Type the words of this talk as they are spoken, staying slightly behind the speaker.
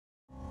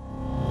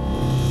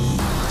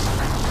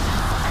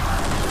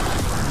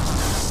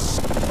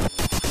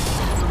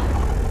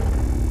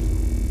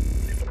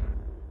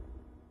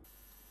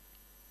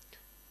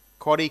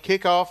quaddie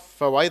kick-off,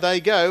 away they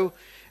go.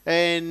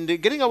 And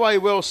getting away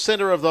well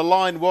centre of the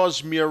line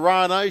was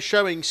Murano,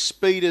 showing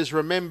speed as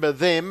Remember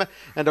Them,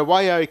 and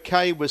Away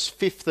OK was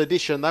 5th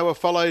edition. They were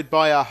followed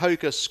by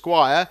Ahoka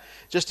Squire.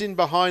 Just in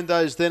behind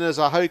those then is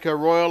Ahoka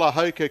Royal,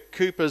 Ahoka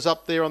Cooper's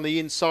up there on the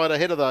inside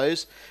ahead of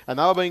those, and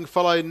they were being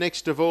followed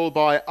next of all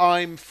by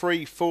I'm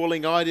Free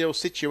Falling, Ideal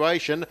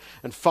Situation,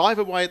 and 5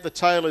 away at the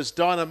tail is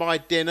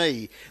Dynamite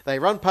Denny. They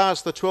run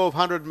past the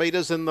 1200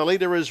 metres and the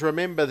leader is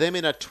Remember Them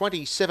in a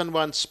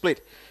 27-1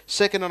 split.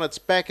 Second on its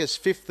back is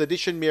 5th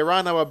edition,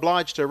 Murano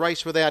obliged to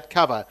race without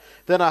cover.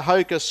 Then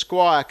Ahoka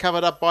Squire,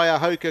 covered up by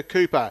Ahoka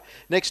Cooper.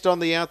 Next on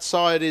the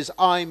outside is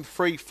I'm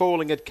Free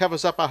Falling. It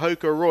covers up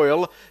Ahoka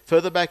Royal.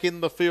 Further back in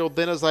the field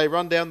then as they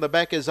run down the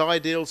back is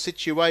Ideal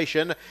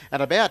Situation.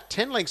 And about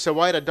 10 lengths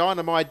away to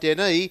Dynamite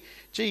Denny.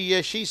 Gee,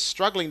 she's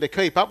struggling to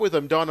keep up with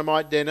them,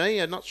 Dynamite Denny.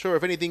 I'm not sure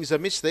if anything's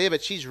amiss there,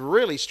 but she's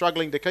really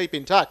struggling to keep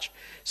in touch.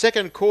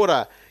 Second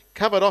quarter,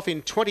 covered off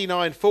in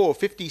 29.4,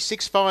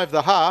 56.5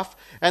 the half,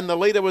 and the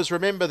leader was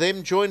Remember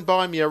Them, joined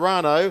by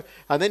Murano,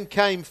 and then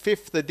came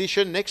 5th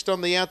edition. Next on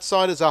the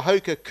outside is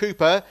Ahoka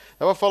Cooper.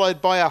 They were followed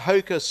by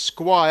Ahoka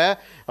Squire.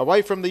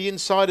 Away from the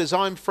inside is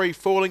I'm Free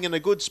Falling in a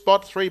good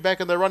spot, 3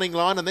 back in the running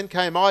line, and then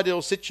came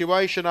Ideal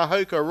Situation,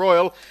 Ahoka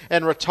Royal,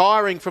 and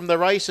retiring from the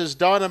race is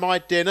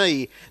Dynamite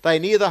Denny. They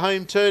near the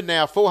home turn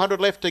now,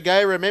 400 left to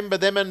go. Remember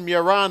Them and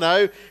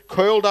Murano.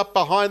 Coiled up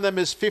behind them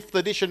is 5th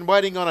edition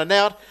waiting on an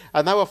out,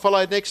 and they were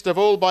followed next of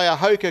all by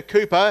Ahoka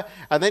Cooper,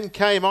 and then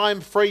came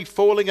I'm Free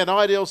Falling. An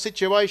Ideal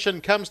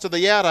Situation comes to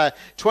the outer,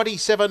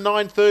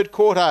 27.9 third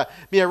quarter.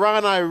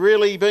 Murano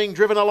really being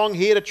driven along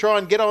here to try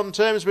and get on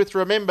terms with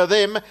Remember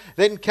Them.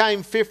 Then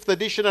came 5th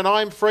edition and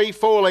I'm Free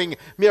Falling.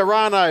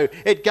 Murano,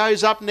 it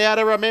goes up now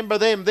to Remember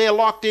Them. They're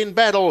locked in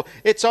battle.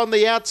 It's on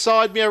the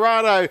outside,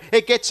 Murano.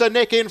 It gets a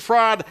neck in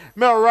front.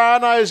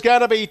 Murano's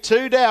going to be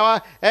 2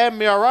 dour, and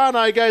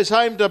Murano goes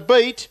home to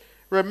beat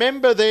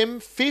Remember Them,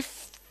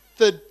 5th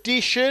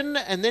edition,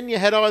 and then you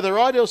had either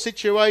Ideal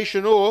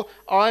Situation or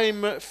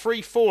I'm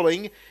Free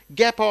Falling.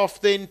 Gap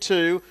off then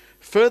too.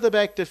 Further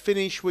back to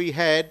finish we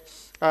had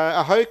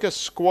Ahoka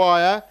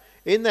Squire.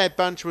 In that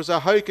bunch was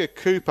Ahoka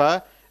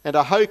Cooper and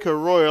Ahoka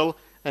Royal,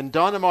 and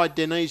Dynamite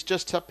Denise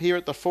just up here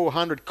at the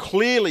 400.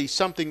 Clearly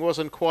something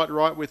wasn't quite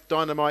right with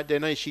Dynamite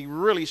Denise. She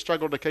really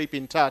struggled to keep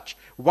in touch.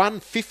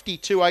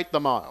 152.8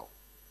 the mile.